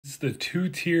This is the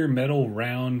two-tier metal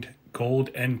round gold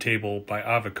end table by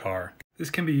OVICAR. This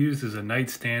can be used as a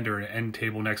nightstand or an end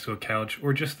table next to a couch,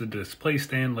 or just a display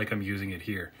stand like I'm using it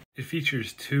here. It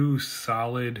features two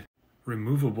solid,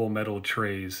 removable metal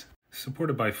trays,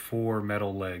 supported by 4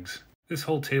 metal legs. This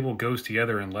whole table goes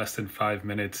together in less than 5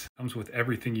 minutes, comes with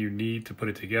everything you need to put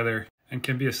it together, and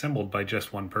can be assembled by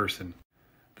just one person.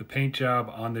 The paint job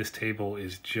on this table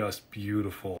is just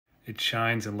beautiful. It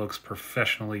shines and looks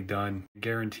professionally done. It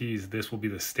guarantees this will be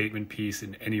the statement piece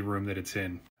in any room that it's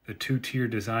in. The two-tier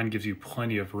design gives you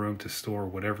plenty of room to store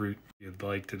whatever you'd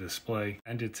like to display,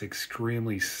 and it's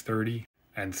extremely sturdy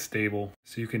and stable,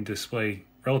 so you can display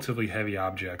relatively heavy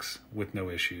objects with no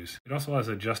issues. It also has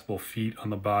adjustable feet on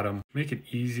the bottom to make it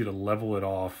easy to level it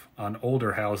off on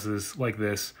older houses like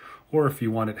this, or if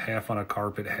you want it half on a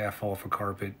carpet, half off a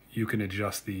carpet, you can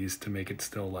adjust these to make it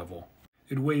still level.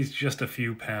 It weighs just a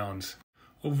few pounds.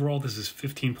 Overall, this is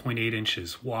 15.8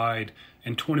 inches wide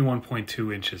and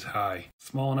 21.2 inches high.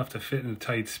 Small enough to fit in a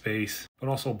tight space, but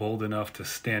also bold enough to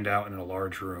stand out in a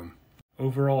large room.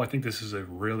 Overall, I think this is a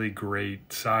really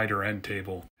great side or end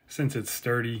table, since it's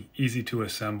sturdy, easy to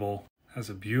assemble, has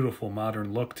a beautiful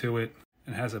modern look to it,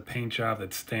 and has a paint job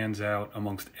that stands out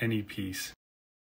amongst any piece.